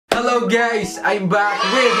Hello guys! I'm back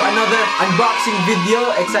with another unboxing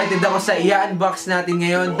video. Excited ako sa i-unbox natin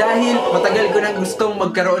ngayon dahil matagal ko nang gustong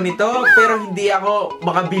magkaroon nito pero hindi ako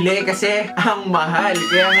makabili kasi ang mahal.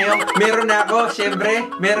 Kaya ngayon meron na ako. Syempre,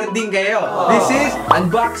 meron din kayo. This is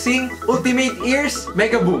Unboxing Ultimate Ears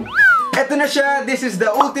Megaboom. Eto na siya, this is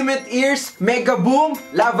the Ultimate Ears Megaboom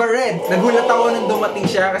Lava Red. Nagulat ako nang dumating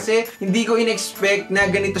siya kasi hindi ko in-expect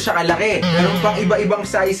na ganito siya kalaki. Meron pang iba-ibang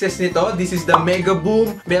sizes nito. This is the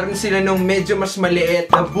Megaboom. Meron sila nung medyo mas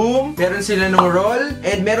maliit na boom. Meron sila nung roll.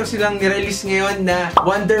 And meron silang nirelease ngayon na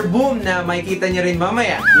Wonder Boom na makikita niyo rin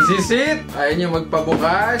mamaya. This is it. Ayaw niyo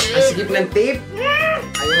magpabukas. Asikip ng tape.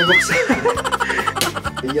 Ayaw mabuksan.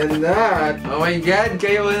 Ayan na. Oh my God,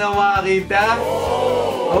 kayo na makakita.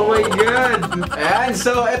 Oh my God! Ayan,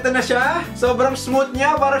 so eto na siya. Sobrang smooth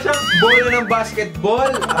niya. Para siyang bola ng basketball.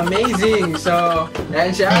 Amazing! So,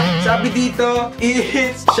 ayan siya. Sabi dito,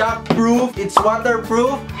 it's shockproof, it's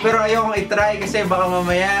waterproof. Pero ayokong i-try kasi baka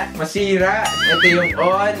mamaya masira. Ito yung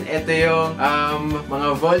on, ito yung mga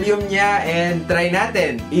volume niya. And try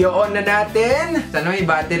natin. I-on na natin. Sana may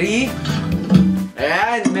battery.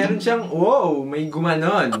 Ayan, meron siyang, wow, may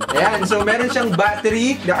gumanon. Ayan, so meron siyang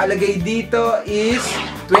battery. Nakalagay dito is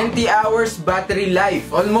 20 hours battery life.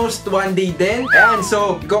 Almost 1 day din. Ayan,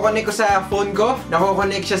 so, i-connect ko sa phone ko.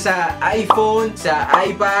 Nako-connect siya sa iPhone, sa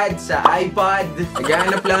iPad, sa iPod.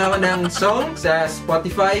 Naghahanap lang ako ng song sa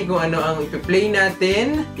Spotify kung ano ang i-play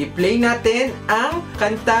natin. I-play natin ang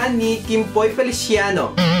kanta ni Kimpoy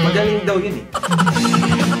Feliciano. Magaling daw yun eh.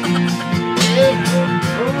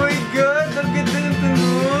 Oh my God! Ang ganda ng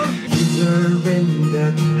tunog!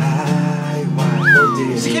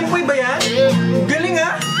 Si Kimpoy ba yan? Galing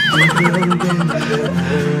ah!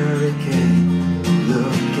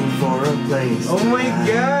 Oh my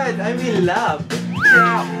God! I'm in love!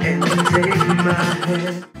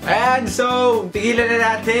 Ayan, so, tigilan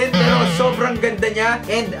na natin. Pero sobrang ganda niya.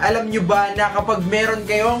 And alam nyo ba na kapag meron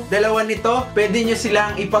kayong dalawa nito, pwede nyo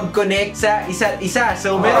silang ipag-connect sa isa't isa.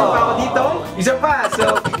 So, meron pa ako dito. Isa pa.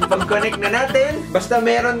 So, ipag-connect na natin. Basta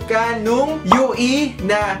meron ka nung Ue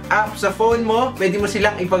na app sa phone mo, pwede mo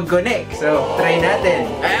silang ipag-connect. So, try natin.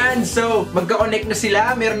 Ayan, so, magka-connect na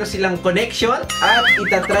sila. Meron na silang connection. At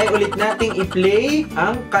itatry ulit nating i-play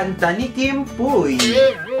ang kanta ni Kimpoy.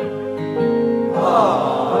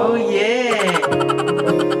 Oh yeah!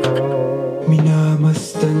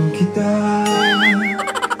 Minamasdan kita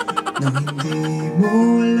nang hindi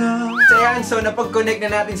mo alam. So napag-connect na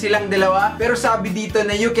natin silang dalawa. Pero sabi dito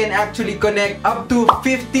na you can actually connect up to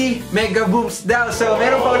 50 megabooms daw. So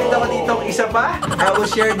meron pa ulit ako ditong isa pa. I will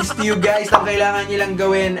share this to you guys. Ang kailangan nyo lang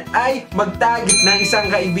gawin ay mag-tag ng isang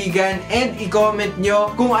kaibigan and i-comment nyo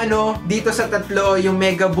kung ano dito sa tatlo yung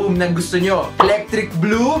megaboom na gusto nyo. Electric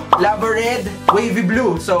blue, lava red, wavy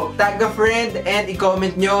blue. So tag a friend and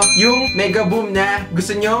i-comment nyo yung megaboom na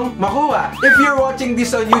gusto nyong makuha. If you're watching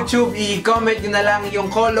this on YouTube, i-comment nyo na lang yung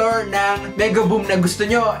color ng Megaboom na gusto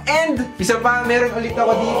nyo. And isa pa, meron ulit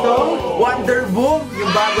ako dito, Wonder Boom, yung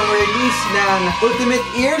bagong release ng Ultimate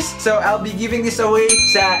Ears. So I'll be giving this away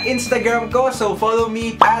sa Instagram ko. So follow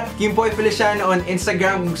me at kimpoyfeliciano on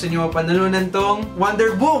Instagram kung gusto nyo mapanalunan tong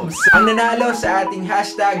Wonder Booms. Ang nanalo sa ating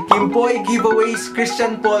hashtag Kimpoy Giveaways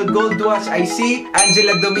Christian Paul Gold Watch IC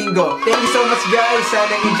Angela Domingo. Thank you so much guys.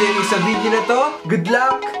 Sana enjoy nyo sa video na to. Good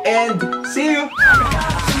luck and see you!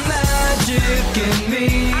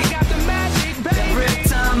 Every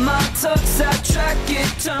time I touch that track, it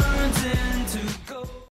turns in